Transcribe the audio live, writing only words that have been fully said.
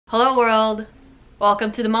Hello world!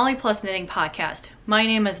 Welcome to the Molly Plus Knitting podcast. My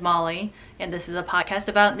name is Molly, and this is a podcast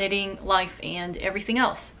about knitting, life, and everything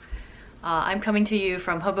else. I'm coming to you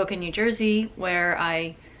from Hoboken, New Jersey, where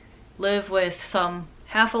I live with some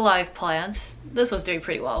half-alive plants. This one's doing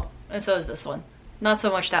pretty well, and so is this one. Not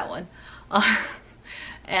so much that one.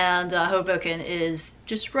 And Hoboken is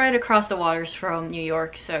just right across the waters from New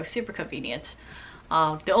York, so super convenient.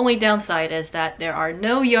 The only downside is that there are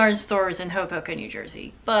no yarn stores in Hoboken, New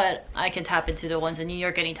Jersey, but I can tap into the ones in New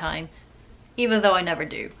York anytime, even though I never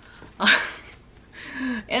do.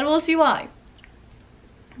 And we'll see why.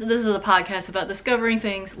 So this is a podcast about discovering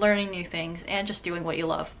things, learning new things, and just doing what you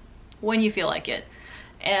love when you feel like it.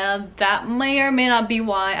 And that may or may not be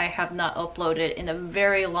why I have not uploaded in a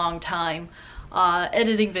very long time.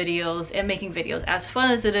 Editing videos and making videos, as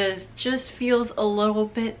fun as it is, just feels a little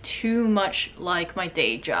bit too much like my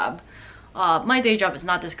day job. My day job is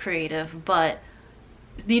not this creative, but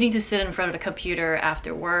needing to sit in front of the computer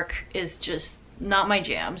after work is just not my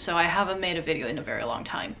jam, so I haven't made a video in a very long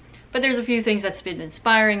time. But there's a few things that's been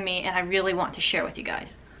inspiring me and I really want to share with you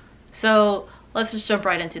guys. So let's just jump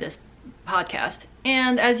right into this podcast.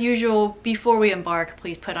 And as usual, before we embark,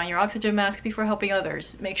 please put on your oxygen mask before helping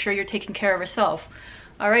others. Make sure you're taking care of yourself.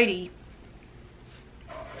 Alrighty.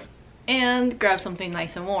 And grab something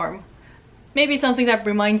nice and warm. Maybe something that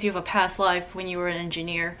reminds you of a past life when you were an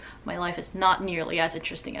engineer. My life is not nearly as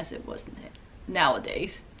interesting as it was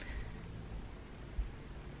nowadays.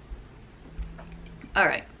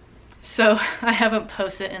 Alright. So I haven't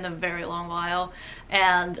posted in a very long while,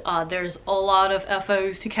 and there's a lot of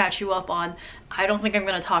FOs to catch you up on. I don't think I'm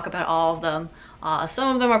going to talk about all of them.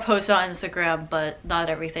 Some of them are posted on Instagram, but not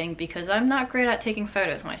everything, because I'm not great at taking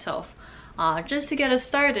photos myself. Just to get us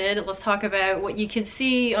started, let's talk about what you can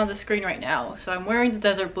see on the screen right now. So I'm wearing the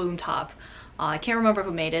Desert Bloom top. I can't remember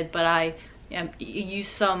who made it, but I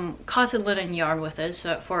used some cotton linen yarn with it,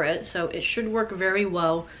 so it should work very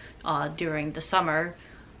well during the summer.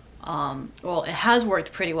 Well, it has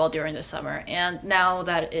worked pretty well during the summer, and now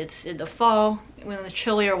that it's in the fall, in the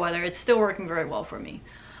chillier weather, it's still working very well for me.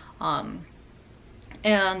 And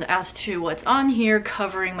as to what's on here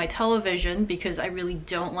covering my television, because I really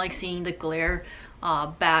don't like seeing the glare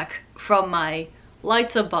back from my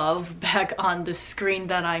lights above back on the screen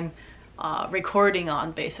that I'm recording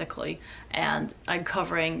on, basically, and I'm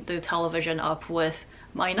covering the television up with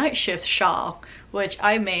my Nightshift Shawl, which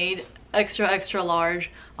I made extra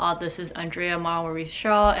large. This is Andrea Marmorie's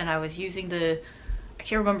shawl, and I was using I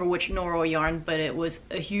can't remember which Noro yarn, but it was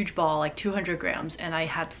a huge ball, like 200 grams, and I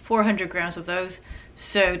had 400 grams of those.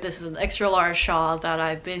 So this is an extra large shawl that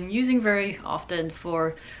I've been using very often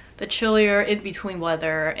for the chillier in-between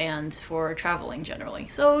weather and for traveling generally.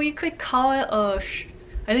 So you could call it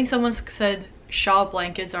I think someone said shawl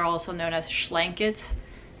blankets are also known as schlankets.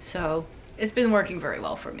 So it's been working very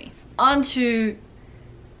well for me. On to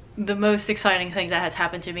the most exciting thing that has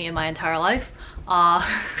happened to me in my entire life.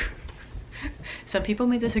 Some people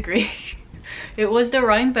may disagree. It was the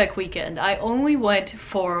Rhinebeck weekend. I only went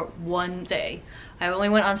for one day. I only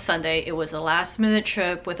went on Sunday. It was a last-minute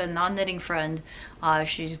trip with a non-knitting friend.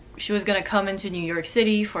 She was gonna come into New York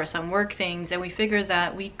City for some work things, and we figured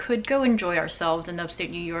that we could go enjoy ourselves in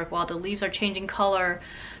upstate New York while the leaves are changing color.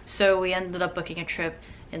 So we ended up booking a trip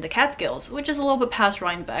in the Catskills, which is a little bit past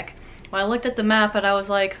Rhinebeck. When I looked at the map, and I was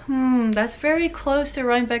like, that's very close to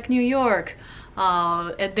Rhinebeck, New York.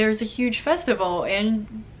 And there's a huge festival,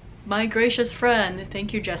 and my gracious friend,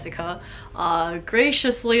 thank you Jessica,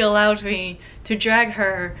 graciously allowed me to drag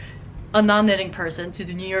her, a non-knitting person, to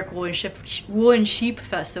the New York Woolen Sheep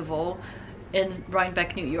Festival in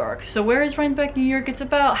Rhinebeck, New York. So where is Rhinebeck, New York? It's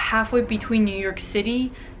about halfway between New York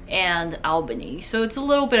City and Albany. So it's a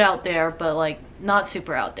little bit out there, but like not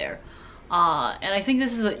super out there. And I think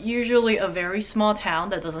this is usually a very small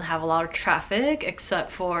town that doesn't have a lot of traffic,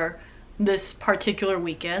 except for this particular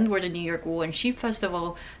weekend where the New York Woolen Sheep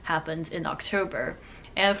Festival happens in October.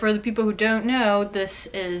 And for the people who don't know, this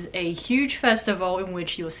is a huge festival in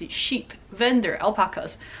which you'll see sheep, vendor,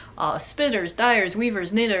 alpacas, spinners, dyers,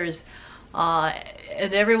 weavers, knitters,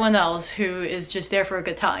 and everyone else who is just there for a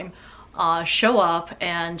good time show up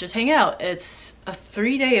and just hang out. It's a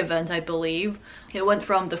 3-day event, I believe. It went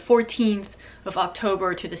from the 14th of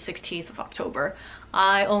October to the 16th of October.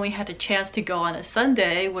 I only had a chance to go on a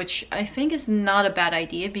Sunday, which I think is not a bad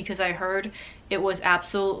idea because I heard it was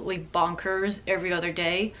absolutely bonkers every other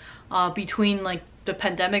day between like the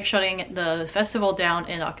pandemic shutting the festival down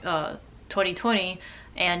in 2020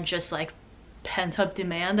 and just like pent-up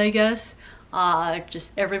demand, I guess.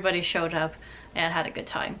 Just everybody showed up and had a good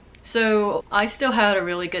time. So I still had a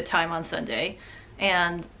really good time on Sunday,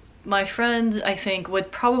 and my friend, I think,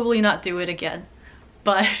 would probably not do it again,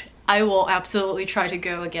 but I will absolutely try to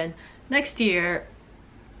go again next year,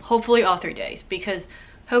 hopefully all 3 days, because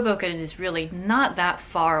Hoboken is really not that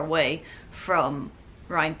far away from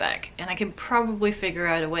Rhinebeck, and I can probably figure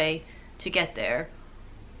out a way to get there,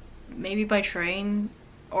 maybe by train,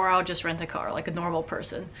 or I'll just rent a car like a normal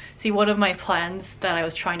person. See, one of my plans that I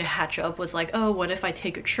was trying to hatch up was like, oh, what if I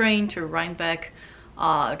take a train to Rhinebeck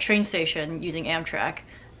train station using Amtrak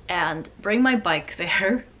and bring my bike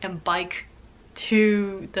there and bike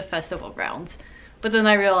to the festival grounds. But then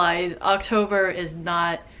I realized October is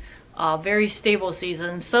not a very stable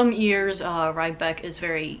season. Some years Rhinebeck is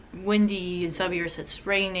very windy, and some years it's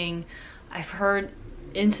raining. I've heard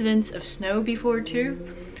incidents of snow before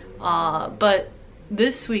too, but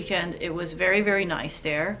this weekend it was very, very nice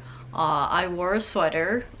there. I wore a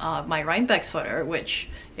sweater, my Rhinebeck sweater, which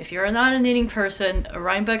if you're not a knitting person, a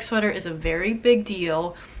Rhinebeck sweater is a very big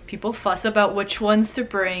deal. People fuss about which ones to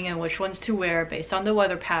bring and which ones to wear based on the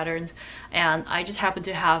weather patterns, and I just happened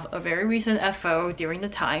to have a very recent FO during the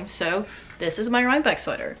time, so this is my Rhinebeck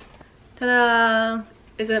sweater. Ta-da!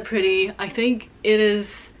 Isn't it pretty? I think it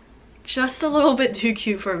is just a little bit too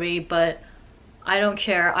cute for me, but I don't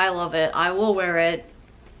care. I love it. I will wear it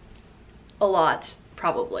a lot,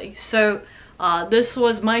 probably. So this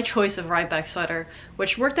was my choice of Rhinebeck sweater,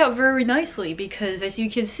 which worked out very nicely because, as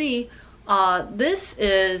you can see, this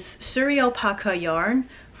is Suri alpaca yarn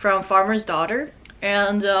from Farmer's Daughter,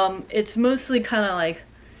 and it's mostly kind of like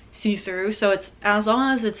see-through, so it's, as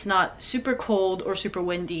long as it's not super cold or super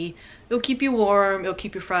windy, it'll keep you warm, it'll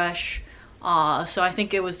keep you fresh. So I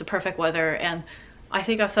think it was the perfect weather, and I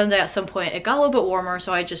think on Sunday at some point it got a little bit warmer,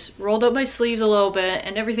 so I just rolled up my sleeves a little bit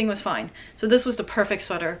and everything was fine. So this was the perfect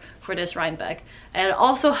sweater for this Rhinebeck. And it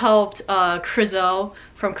also helped Crizel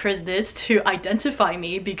from Chris Knits to identify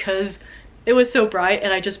me because it was so bright,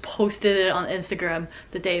 and I just posted it on Instagram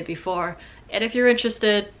the day before. And if you're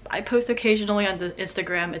interested, I post occasionally on the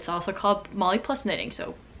Instagram. It's also called mollyplusknitting,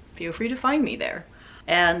 so feel free to find me there.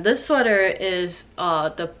 And this sweater is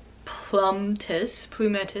the Plumetis,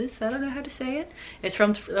 I don't know how to say it. It's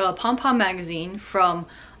from Pom Pom magazine from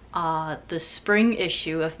the spring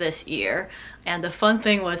issue of this year. And the fun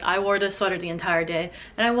thing was I wore this sweater the entire day,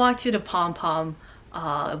 and I walked to the Pom Pom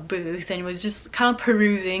booth and was just kind of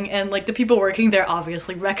perusing, and like the people working there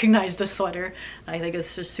obviously recognized the sweater. I think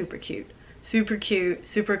it's just super cute,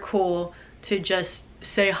 super cool to just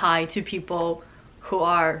say hi to people who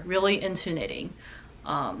are really into knitting.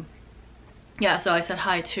 Yeah, so I said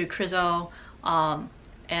hi to Crizel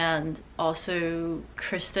and also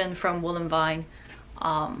Kristen from Wool and Vine.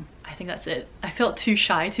 I think that's it. I felt too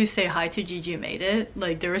shy to say hi to Gigi Made It.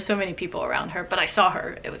 Like, there were so many people around her, but I saw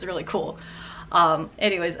her. It was really cool.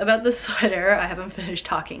 Anyways, about the sweater, I haven't finished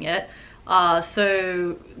talking yet.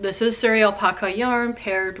 So this is Suri alpaca yarn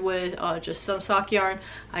paired with just some sock yarn.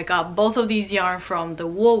 I got both of these yarn from the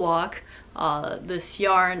Wool Walk. This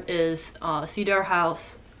yarn is Cedar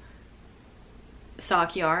House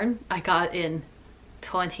sock yarn I got in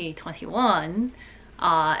 2021,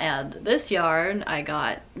 and this yarn I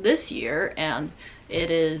got this year, and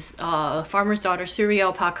it is Farmer's Daughter Suri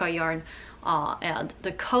alpaca yarn, and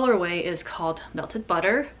the colorway is called Melted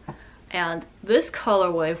Butter, and this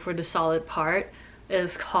colorway for the solid part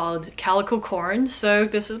is called Calico Corn. So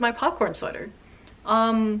this is my popcorn sweater.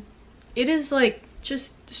 It is like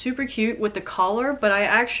just super cute with the collar, but I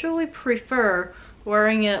actually prefer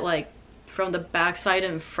wearing it like from the back side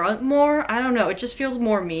and front more. I don't know, it just feels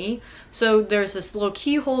more me. So there's this little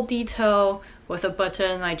keyhole detail with a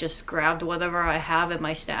button. I just grabbed whatever I have in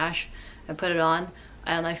my stash and put it on,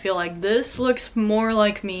 and I feel like this looks more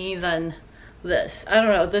like me than this. I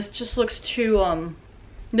don't know, this just looks too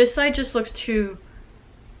this side just looks too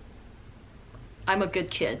I'm a good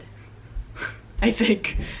kid. I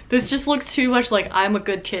think this just looks too much like I'm a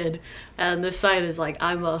good kid, and this side is like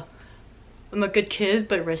I'm a good kid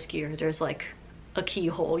but riskier. There's like a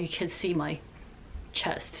keyhole, you can see my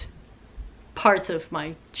chest, parts of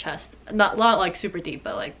my chest, not like super deep,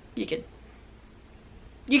 but like you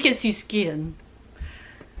can see skin.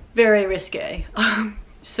 Very risque.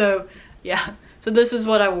 So yeah, so this is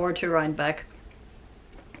what I wore to Rhinebeck,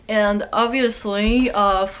 and obviously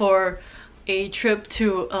for a trip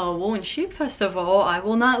to a Wool and Sheep festival, I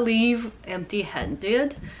will not leave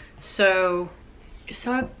empty-handed. So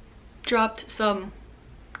I dropped some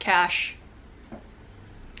cash.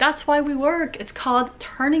 That's why we work. It's called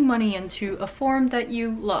turning money into a form that you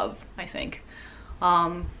love, I think.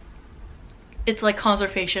 It's like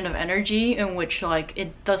conservation of energy, in which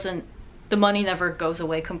like the money never goes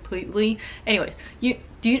away completely. Anyways,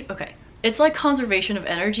 okay. It's like conservation of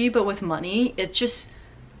energy, but with money. It's just,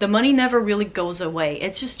 the money never really goes away.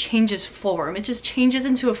 It just changes form. It just changes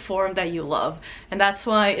into a form that you love. And that's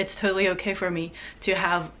why it's totally okay for me to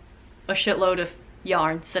have a shitload of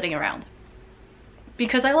yarn sitting around,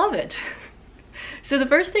 because I love it. So the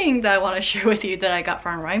first thing that I want to share with you that I got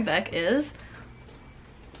from Rhinebeck is,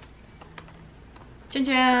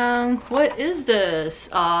 Jang, what is this?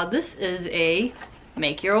 This is a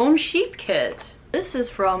make your own sheep kit. This is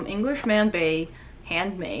from Englishman Bay,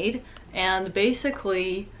 handmade, and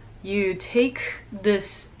basically you take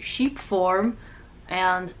this sheep form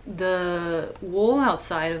and the wool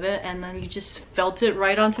outside of it, and then you just felt it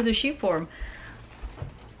right onto the sheep form.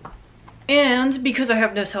 And because I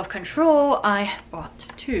have no self-control, I bought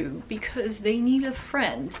two because they need a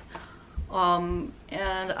friend. And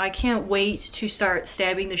I can't wait to start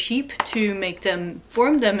stabbing the sheep to make them,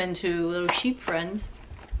 form them into little sheep friends.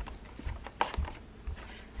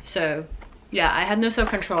 So yeah, I had no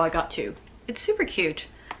self-control, I got two. It's super cute.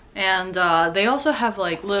 And they also have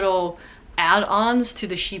like little add-ons to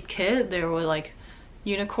the sheep kit. There were like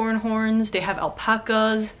unicorn horns, they have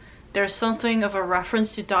alpacas. There's something of a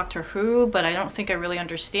reference to Doctor Who, but I don't think I really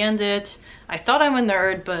understand it. I thought I'm a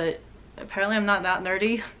nerd, but apparently I'm not that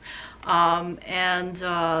nerdy.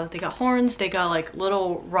 They got horns, they got like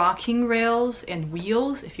little rocking rails and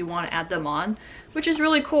wheels if you want to add them on, which is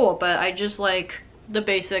really cool, but I just like the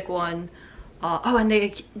basic one. Oh, and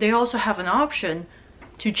they also have an option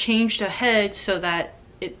to change the head so that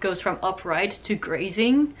it goes from upright to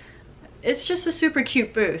grazing. It's just a super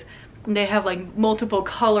cute booth. And they have like multiple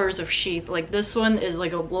colors of sheep. Like this one is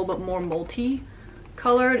like a little bit more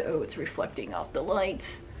multi-colored. Oh, it's reflecting off the lights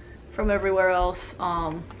from everywhere else.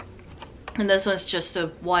 And this one's just a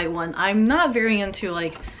white one. I'm not very into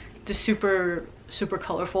like the super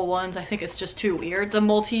colorful ones. I think it's just too weird.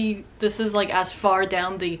 This is like as far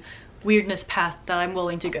down the weirdness path that I'm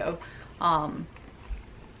willing to go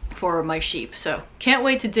for my sheep. So can't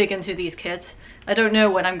wait to dig into these kits. I don't know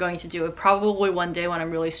when I'm going to do it. Probably one day when I'm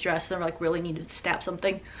really stressed and like really need to stab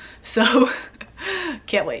something. So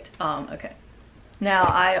can't wait. Okay. Now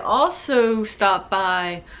I also stopped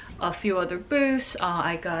by a few other booths.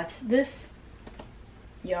 I got this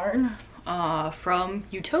yarn from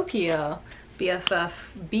Ewetopia BFF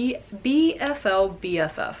BFL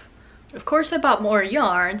BFF. Of course I bought more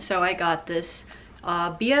yarn, so I got this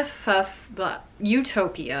BFF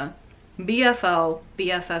Ewetopia BFL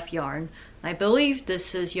BFF yarn. I believe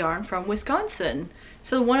this is yarn from Wisconsin.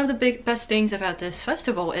 So one of the best things about this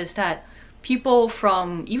festival is that people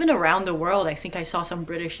from even around the world, I think I saw some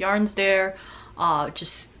British yarns there,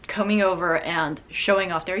 just coming over and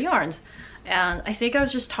showing off their yarns. And I think I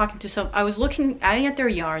was just talking to I was looking at their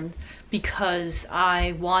yarn because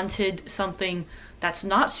I wanted something that's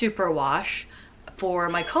not superwash for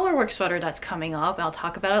my colorwork sweater that's coming up. I'll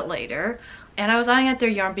talk about it later. And I was eyeing at their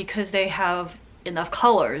yarn because they have enough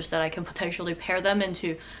colors that I can potentially pair them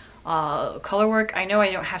into colorwork. I know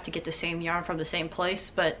I don't have to get the same yarn from the same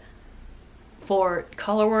place, but for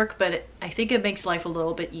colorwork, but I think it makes life a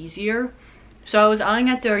little bit easier. So I was eyeing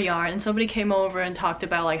at their yarn, and somebody came over and talked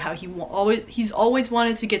about like how he's always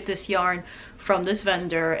wanted to get this yarn from this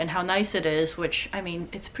vendor and how nice it is, which I mean,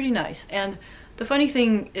 it's pretty nice. And the funny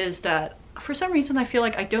thing is that for some reason I feel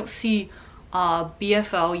like I don't see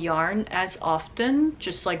BFL yarn as often,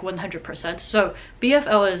 just like 100%. So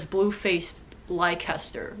BFL is blue-faced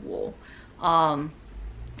Leicester wool.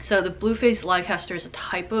 So the blue-faced Leicester is a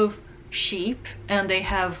type of sheep, and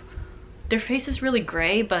their face is really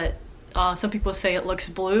gray, but some people say it looks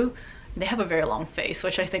blue. They have a very long face,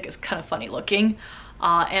 which I think is kind of funny looking.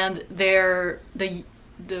 And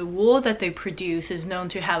the wool that they produce is known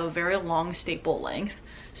to have a very long staple length.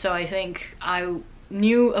 So I think I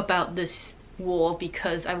knew about this wool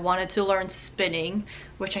because I wanted to learn spinning,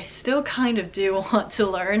 which I still kind of do want to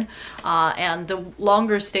learn, and the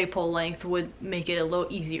longer staple length would make it a little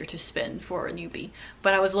easier to spin for a newbie.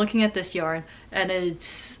 But I was looking at this yarn and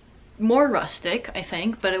it's more rustic, I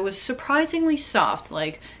think, but it was surprisingly soft.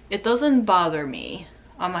 Like, it doesn't bother me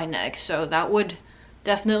on my neck, so that would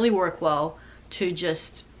definitely work well to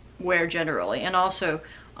just wear generally. And also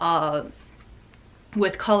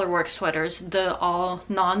with colorwork sweaters, the all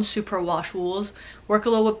non-superwash wools work a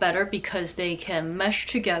little bit better because they can mesh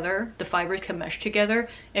together, the fibers can mesh together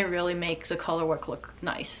and really make the colorwork look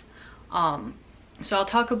nice. So I'll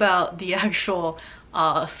talk about the actual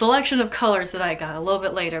selection of colors that I got a little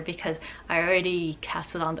bit later because I already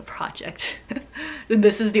casted on the project.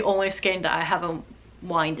 This is the only skein that I haven't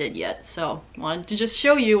winded yet, so I wanted to just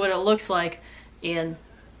show you what it looks like in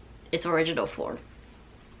its original form.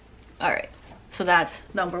 Alright. So that's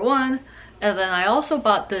number one. And then I also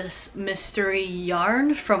bought this mystery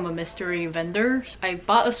yarn from a mystery vendor. I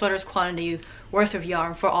bought a sweater's quantity worth of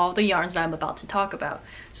yarn for all the yarns that I'm about to talk about.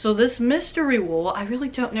 So this mystery wool, I really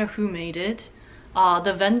don't know who made it.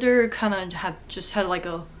 The vendor kind of had like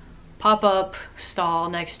a pop-up stall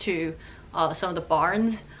next to some of the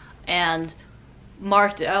barns and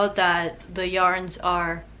marked out that the yarns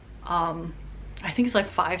are I think it's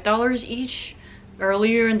like $5 each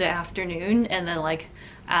earlier in the afternoon, and then like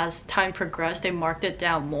as time progressed they marked it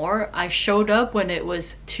down more. I showed up when it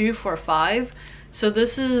was 2 for $5. So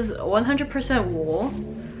this is 100% wool.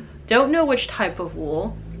 Don't know which type of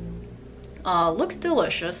wool. Looks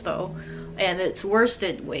delicious though, and it's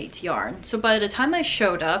worsted weight yarn. So by the time I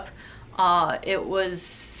showed up, it was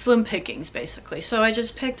slim pickings basically. So I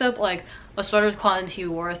just picked up like a sweater's quantity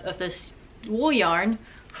worth of this wool yarn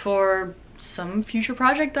for some future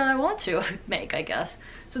project that I want to make, I guess.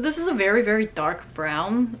 So this is a very, very dark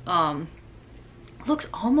brown. Looks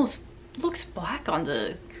black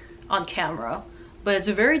on camera, but it's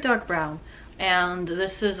a very dark brown. And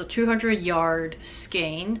this is a 200 yard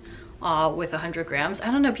skein with 100 grams. I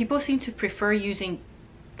don't know, people seem to prefer using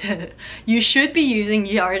you should be using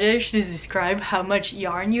yardage to describe how much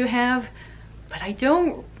yarn you have, but I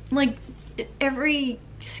don't like, every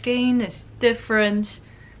skein is different,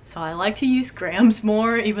 so I like to use grams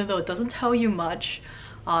more, even though it doesn't tell you much.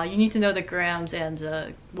 You need to know the grams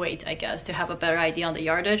and weight, I guess, to have a better idea on the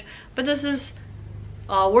yardage. But this is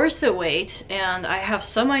worsted weight, and I have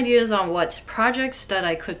some ideas on what projects that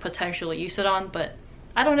I could potentially use it on, but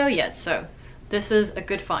I don't know yet. So this is a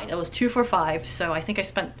good find. It was 2 for $5, so I think I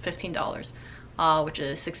spent $15, which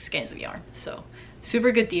is 6 skeins of yarn. So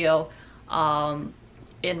super good deal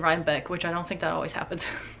in Rhinebeck, which I don't think that always happens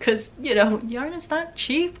because, you know, yarn is not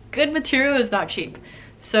cheap. Good material is not cheap.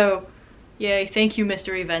 So yay, thank you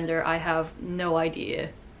mystery vendor. I have no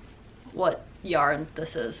idea what yarn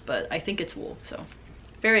this is, but I think it's wool, so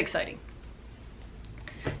very exciting.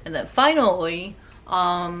 And then finally,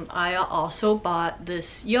 I also bought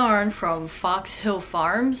this yarn from Foxhill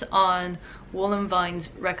Farms on Woolen Vine's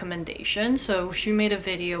recommendation. So she made a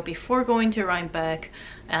video before going to Rhinebeck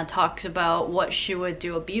and talks about what she would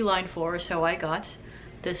do a beeline for, so I got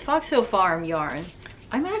this Foxhill Farm yarn.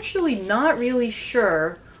 I'm actually not really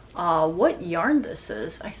sure what yarn this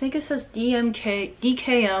is. I think it says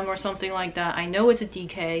DKM or something like that. I know it's a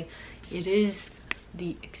DK. It is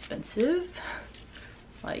the expensive.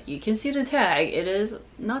 Like, you can see the tag. It is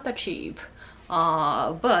not that cheap,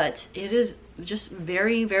 but it is just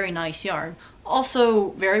very, very nice yarn.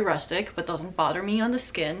 Also very rustic, but doesn't bother me on the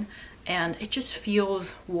skin, and it just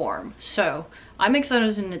feels warm. So I'm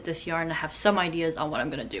excited to knit this yarn. I have some ideas on what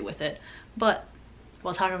I'm gonna do with it, but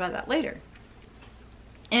we'll talk about that later.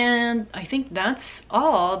 And I think that's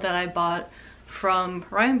all that I bought from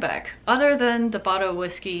Rhinebeck, other than the bottle of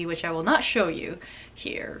whiskey, which I will not show you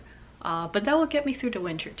here. But that will get me through the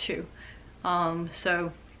winter too.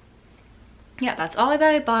 So yeah, that's all that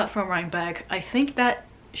I bought from Rhinebeck. I think that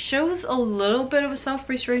shows a little bit of a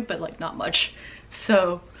self-restraint, but like not much.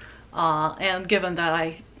 So, and given that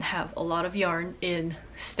I have a lot of yarn in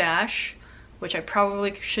stash, which I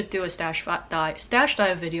probably should do a stash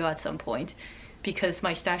dive video at some point, because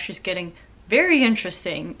my stash is getting very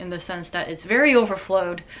interesting in the sense that it's very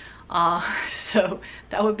overflowed. So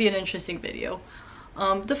that would be an interesting video.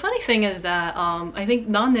 The funny thing is that I think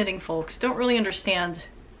non-knitting folks don't really understand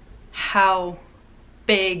how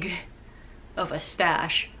big of a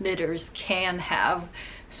stash knitters can have.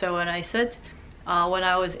 So when I said, when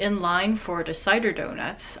I was in line for the cider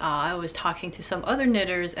donuts, I was talking to some other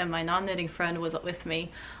knitters and my non-knitting friend was with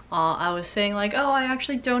me. I was saying like, oh, I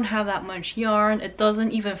actually don't have that much yarn. It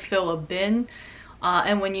doesn't even fill a bin.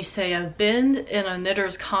 And when you say a bin in a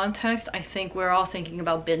knitter's context, I think we're all thinking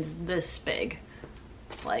about bins this big.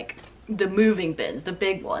 Like the moving bins, the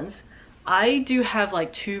big ones. I do have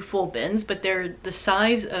like 2 full bins, but they're the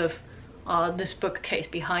size of this bookcase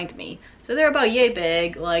behind me. So they're about yay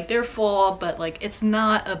big, like they're full, but like it's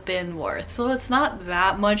not a bin worth. So it's not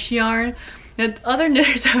that much yarn. The other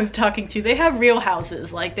knitters I was talking to, they have real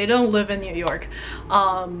houses, like they don't live in New York.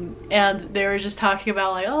 And they were just talking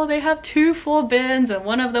about like, oh, they have 2 full bins and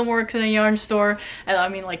one of them works in a yarn store. And I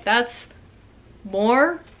mean, like, that's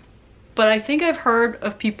more. But I think I've heard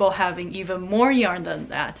of people having even more yarn than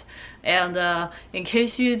that. And in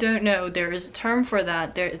case you don't know, there is a term for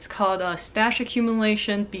that. It's called stash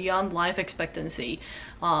accumulation beyond life expectancy.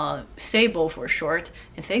 SABLE for short.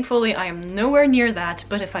 And thankfully I am nowhere near that,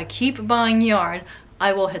 but if I keep buying yarn,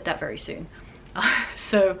 I will hit that very soon.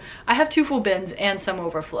 So I have 2 full bins and some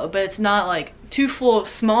overflow, but it's not like 2 full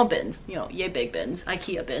small bins, you know, yay big bins,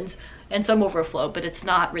 IKEA bins, and some overflow, but it's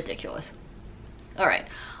not ridiculous. All right.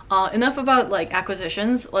 Enough about like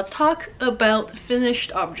acquisitions. Let's talk about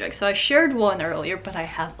finished objects. So I shared one earlier, but I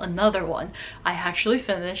have another one. I actually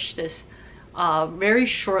finished this very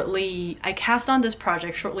shortly. I cast on this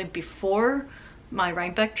project shortly before my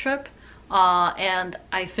Rhinebeck trip, and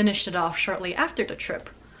I finished it off shortly after the trip.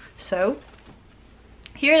 So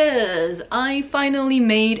here it is. I finally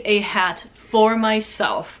made a hat for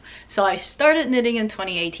myself. So I started knitting in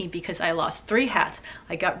 2018 because I lost 3 hats.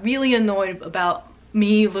 I got really annoyed about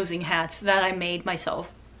me losing hats that I made myself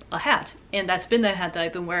a hat, and that's been the hat that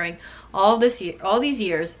I've been wearing all these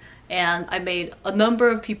years. And I made a number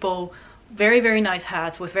of people very nice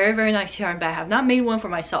hats with very nice yarn, but I have not made one for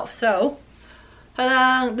myself. So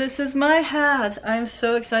ta-da, this is my hat. I'm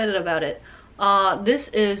so excited about it. This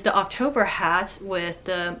is the October hat with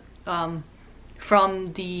the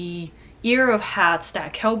from the Ear of Hats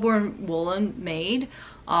that Kelborn Woolen made.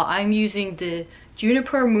 I'm using the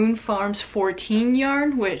Juniper Moon Farms 14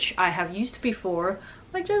 yarn, which I have used before.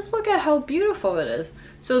 Like, just look at how beautiful it is.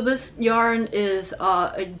 So this yarn is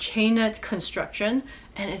a chainette construction,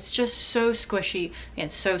 and it's just so squishy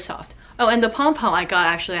and so soft. Oh, and the pom-pom I got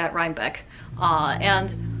actually at Rhinebeck.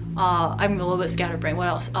 I'm a little bit scatterbrained. What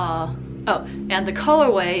else? Oh, and the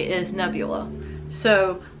colorway is Nebula.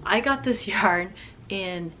 So I got this yarn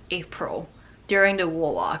in April during the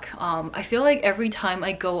wool walk. I feel like every time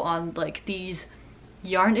I go on like these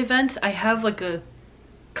yarn events, I have like a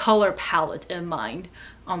color palette in mind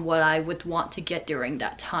on what I would want to get during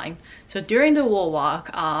that time. So during the wool walk,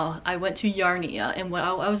 I went to Yarnia, and when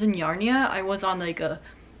I was in Yarnia, I was on like a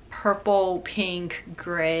purple, pink,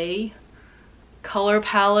 gray color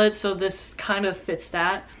palette, so this kind of fits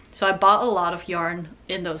that. So I bought a lot of yarn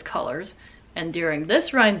in those colors, and during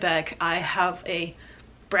this Rhinebeck, I have a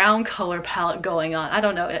brown color palette going on. I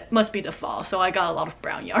don't know, it must be the fall, so I got a lot of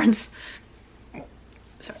brown yarns.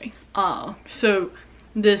 Sorry. So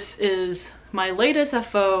this is my latest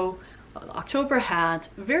FO October hat.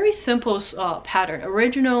 Very simple pattern.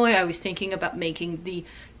 Originally, I was thinking about making the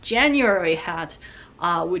January hat,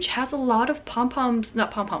 which has a lot of pom-poms,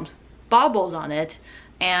 not pom-poms, baubles on it,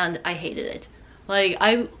 and I hated it. Like,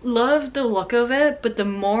 I love the look of it, but the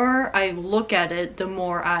more I look at it, the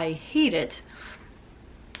more I hate it.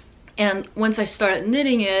 And once I started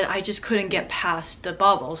knitting it, I just couldn't get past the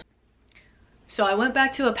baubles. So I went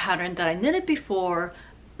back to a pattern that I knitted before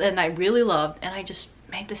and I really loved, and I just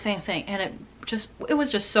made the same thing, and it was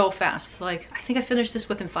just so fast. Like, I think I finished this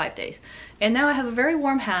within 5 days. And now I have a very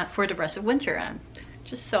warm hat for the rest of winter, and I'm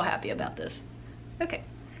just so happy about this. Okay.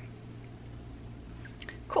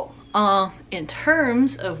 Cool. In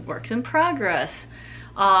terms of works in progress,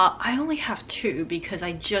 I only have 2 because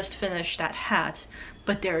I just finished that hat,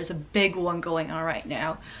 but there's a big one going on right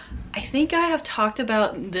now. I think I have talked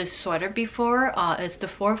about this sweater before. It's the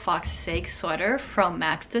For Fox's Sake sweater from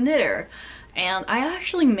Max the Knitter, and I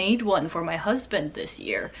actually made one for my husband this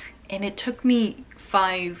year, and it took me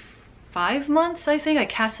five months, I think. I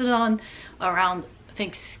cast it on around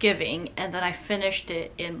Thanksgiving, and then I finished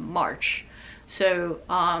it in March. So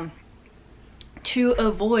to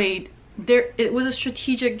avoid, it was a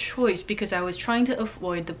strategic choice because I was trying to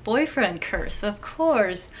avoid the boyfriend curse, of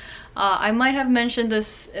course. I might have mentioned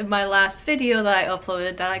this in my last video that I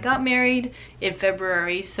uploaded, that I got married in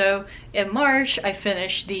February. So in March, I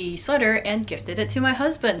finished the sweater and gifted it to my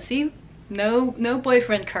husband. See, no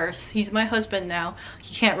boyfriend curse. He's my husband now.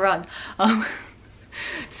 He can't run.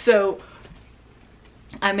 So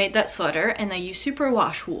I made that sweater, and I used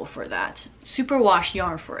superwash wool for that. Superwash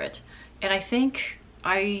yarn for it. And I think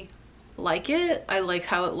I like it. I like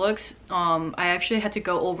how it looks. I actually had to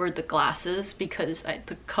go over the glasses because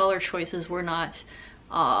the color choices were not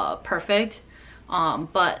perfect.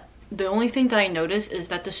 But the only thing that I noticed is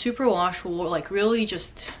that the superwash wool like really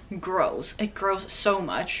just grows. It grows so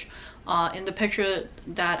much. In the picture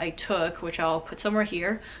that I took, which I'll put somewhere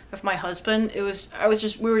here, of my husband,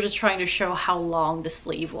 we were just trying to show how long the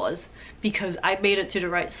sleeve was, because I made it to the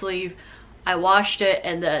right sleeve. I washed it,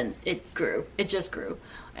 and then it grew. It just grew.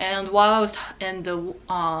 And while I was in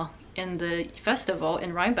the festival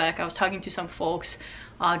in Rhinebeck, I was talking to some folks,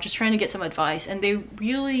 just trying to get some advice, and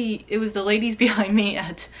it was the ladies behind me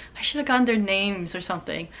I should have gotten their names or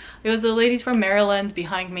something. It was the ladies from Maryland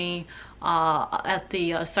behind me at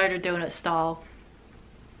the cider donut stall,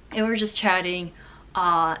 and we were just chatting,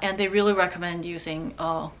 and they really recommend using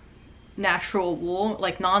natural wool,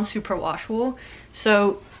 like non-superwash wool.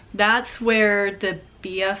 So that's where the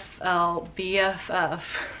BFL BFF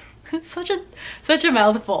it's such a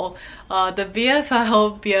mouthful, the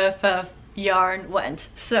BFL BFF yarn went.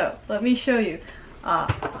 So let me show you.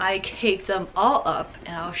 I caked them all up,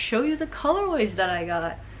 and I'll show you the colorways that I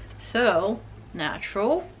got. So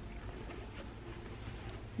natural.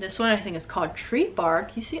 This one I think is called tree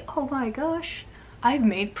bark. You see, oh my gosh, I've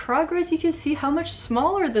made progress. You can see how much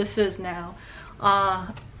smaller this is now.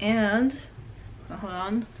 And hold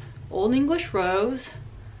on, Old English Rose.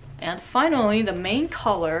 And finally, the main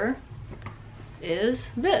color is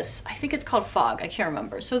this. I think it's called Fog. I can't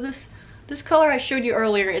remember. So this color I showed you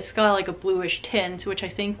earlier, it's got like a bluish tint, which I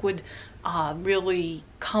think would really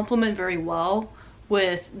complement very well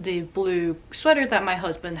with the blue sweater that my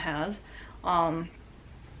husband has. But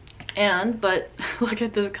look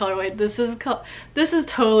at this colorway. This is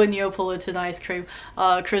totally Neapolitan ice cream.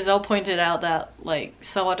 Crizel pointed out that like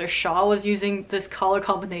Salvador Shaw was using this color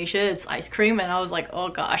combination. It's ice cream, and I was like, oh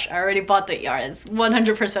gosh, I already bought the yarn. It's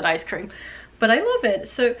 100% ice cream, but I love it.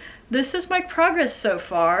 So this is my progress so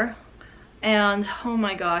far. And oh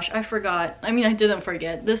my gosh, I forgot. I mean, I didn't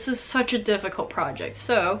forget. This is such a difficult project.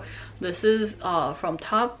 So this is from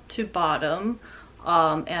top to bottom.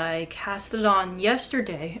 And I cast it on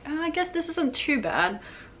yesterday, and I guess this isn't too bad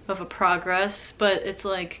of a progress, but it's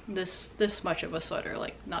like this much of a sweater,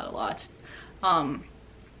 like not a lot.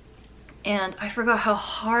 And I forgot how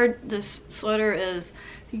hard this sweater is.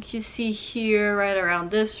 You can see here right around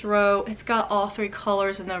this row, it's got all 3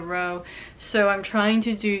 colors in a row. So I'm trying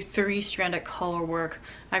to do 3-stranded color work.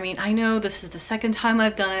 I mean, I know this is the second time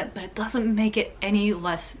I've done it, but it doesn't make it any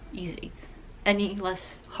less easy, any less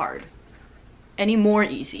hard, any more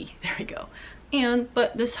easy. There we go.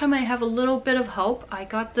 But this time I have a little bit of help. I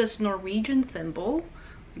got this Norwegian thimble.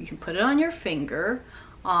 You can put it on your finger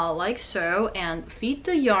like so, and feed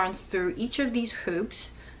the yarn through each of these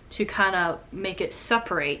hoops to kind of make it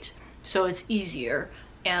separate so it's easier.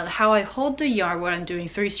 And how I hold the yarn when I'm doing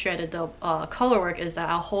 3-stranded color work is that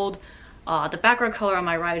I'll hold the background color on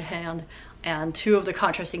my right hand and 2 of the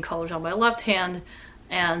contrasting colors on my left hand,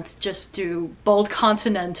 and just do both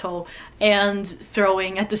continental and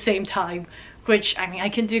throwing at the same time, which, I mean, I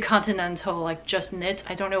can do continental like just knits.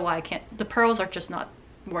 I don't know why I can't. The pearls are just not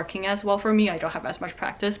working as well for me. I don't have as much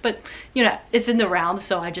practice, but you know, it's in the round,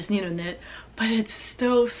 so I just need to knit. But it's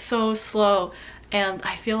still so slow, and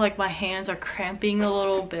I feel like my hands are cramping a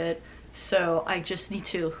little bit, so I just need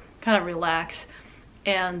to kind of relax.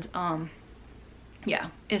 And yeah,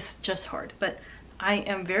 it's just hard, but I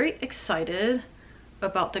am very excited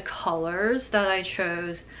about the colors that I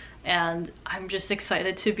chose, and I'm just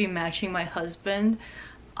excited to be matching my husband.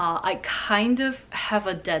 I kind of have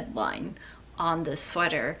a deadline on this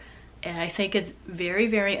sweater, and I think it's very,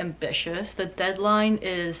 very ambitious. The deadline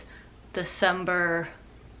is December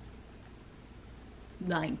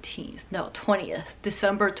 19th, no, 20th,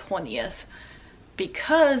 December 20th,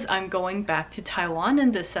 because I'm going back to Taiwan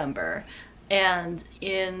in December. And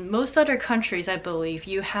in most other countries, I believe,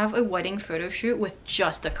 you have a wedding photo shoot with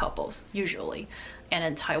just the couples, usually. And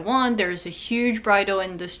in Taiwan, there's a huge bridal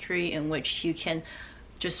industry in which you can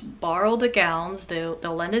just borrow the gowns, they'll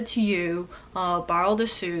lend it to you, borrow the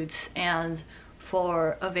suits, and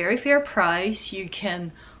for a very fair price, you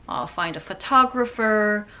can find a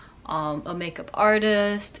photographer, a makeup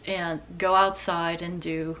artist, and go outside and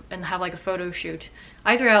have like a photo shoot,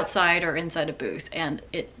 either outside or inside a booth. And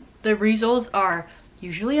the results are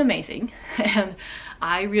usually amazing, and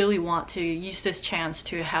I really want to use this chance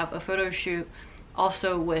to have a photo shoot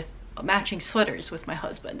also with matching sweaters with my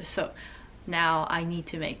husband. So now I need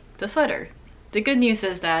to make the sweater. The good news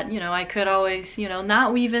is that, you know, I could always, you know,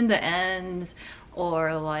 not weave in the ends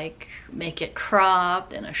or like make it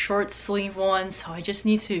cropped and a short sleeve one. So I just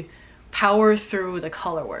need to power through the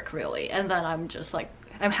color work really, and then I'm just like,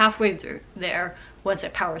 I'm halfway through there once I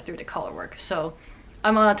power through the color work. So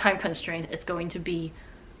I'm on a time constraint. It's going to be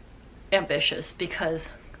ambitious because,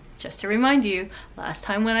 just to remind you, last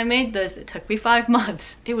time when I made this, it took me 5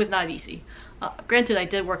 months. It was not easy. Granted, I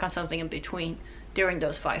did work on something in between during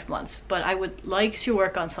those 5 months, but I would like to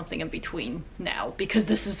work on something in between now because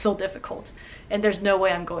this is so difficult, and there's no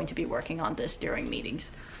way I'm going to be working on this during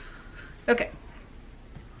meetings. Okay.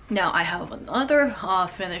 Now I have another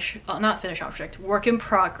not finished object, work in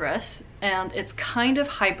progress, and it's kind of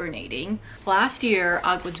hibernating. Last year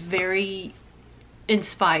I was very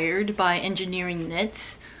inspired by Engineering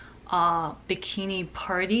Knits Bikini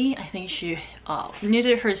Party. I think she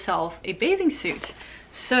knitted herself a bathing suit.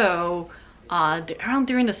 So around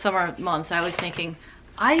during the summer months I was thinking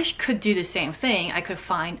I could do the same thing. I could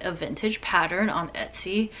find a vintage pattern on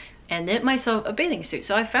Etsy and knit myself a bathing suit.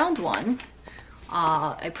 So I found one.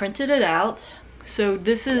 I printed it out. So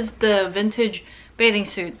this is the vintage bathing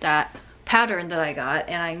suit pattern that I got,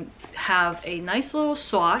 and I have a nice little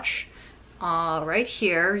swatch right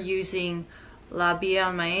here using La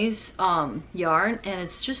Bienme's yarn, and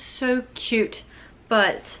it's just so cute.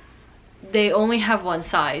 But they only have one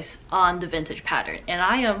size on the vintage pattern, and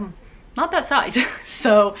I am not that size.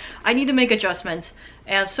 So I need to make adjustments.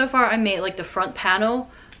 And so far I made like the front panel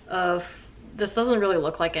of this doesn't really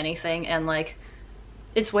look like anything, and like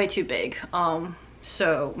it's way too big.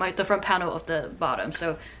 So the front panel of the bottom,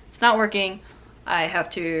 so it's not working. I have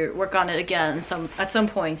to work on it again at some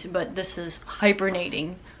point, but this is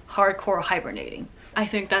hibernating, hardcore hibernating. I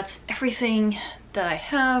think that's everything that I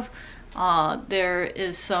have. There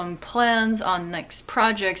is some plans on next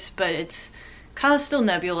projects, but it's kind of still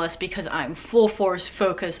nebulous because I'm full force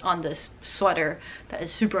focused on this sweater that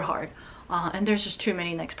is super hard. And there's just too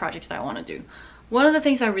many next projects that I want to do. One of the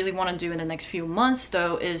things I really want to do in the next few months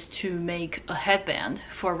though is to make a headband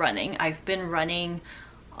for running. I've been running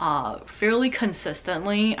fairly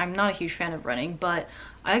consistently. I'm not a huge fan of running, but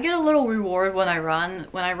I get a little reward when I run.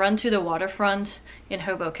 When I run to the waterfront in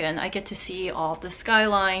Hoboken, I get to see all the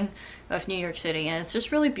skyline of New York City, and it's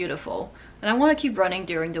just really beautiful. And I want to keep running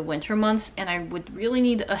during the winter months, and I would really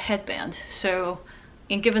need a headband. So,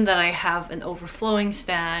 and given that I have an overflowing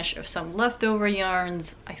stash of some leftover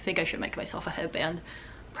yarns, I think I should make myself a headband.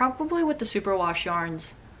 Probably with the superwash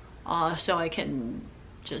yarns, so I can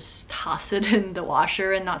just toss it in the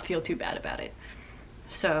washer and not feel too bad about it.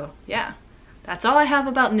 So yeah, that's all I have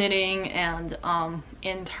about knitting. And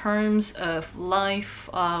in terms of life,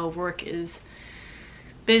 work is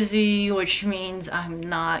busy, which means I'm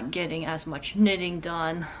not getting as much knitting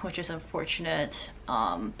done, which is unfortunate,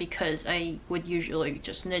 because I would usually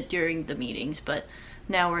just knit during the meetings, but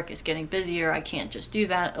now work is getting busier. I can't just do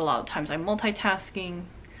that. A lot of times I'm multitasking,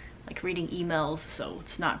 like reading emails, so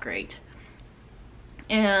it's not great.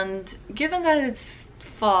 And given that it's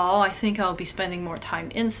fall, I think I'll be spending more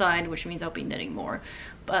time inside, which means I'll be knitting more.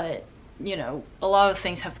 But you know, a lot of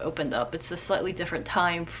things have opened up. It's a slightly different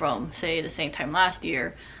time from, say, the same time last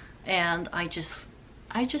year, and I just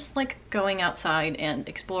like going outside and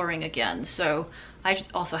exploring again. So I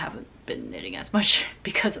also haven't been knitting as much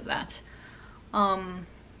because of that.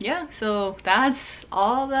 Yeah, so that's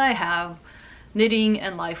all that I have, knitting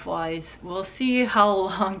and life-wise. We'll see how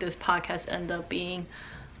long this podcast ends up being.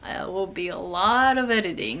 It will be a lot of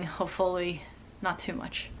editing, hopefully not too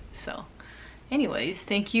much. So anyways,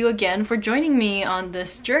 thank you again for joining me on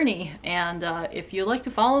this journey, and if you'd like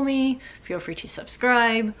to follow me, feel free to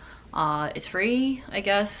subscribe. It's free, I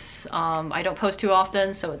guess. I don't post too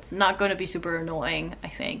often, so it's not going to be super annoying, I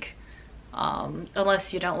think.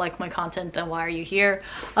 Unless you don't like my content, then why are you here?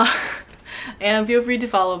 And feel free to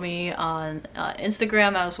follow me on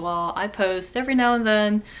Instagram as well. I post every now and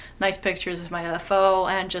then nice pictures of my UFO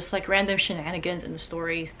and just like random shenanigans in the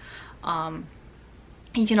stories.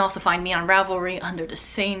 You can also find me on Ravelry under the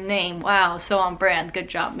same name. Wow, so on brand. Good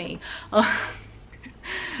job, me.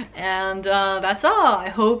 And that's all. I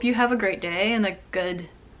hope you have a great day and a good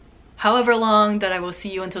however long that I will see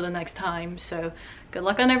you until the next time. So good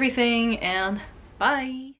luck on everything, and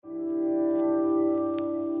bye.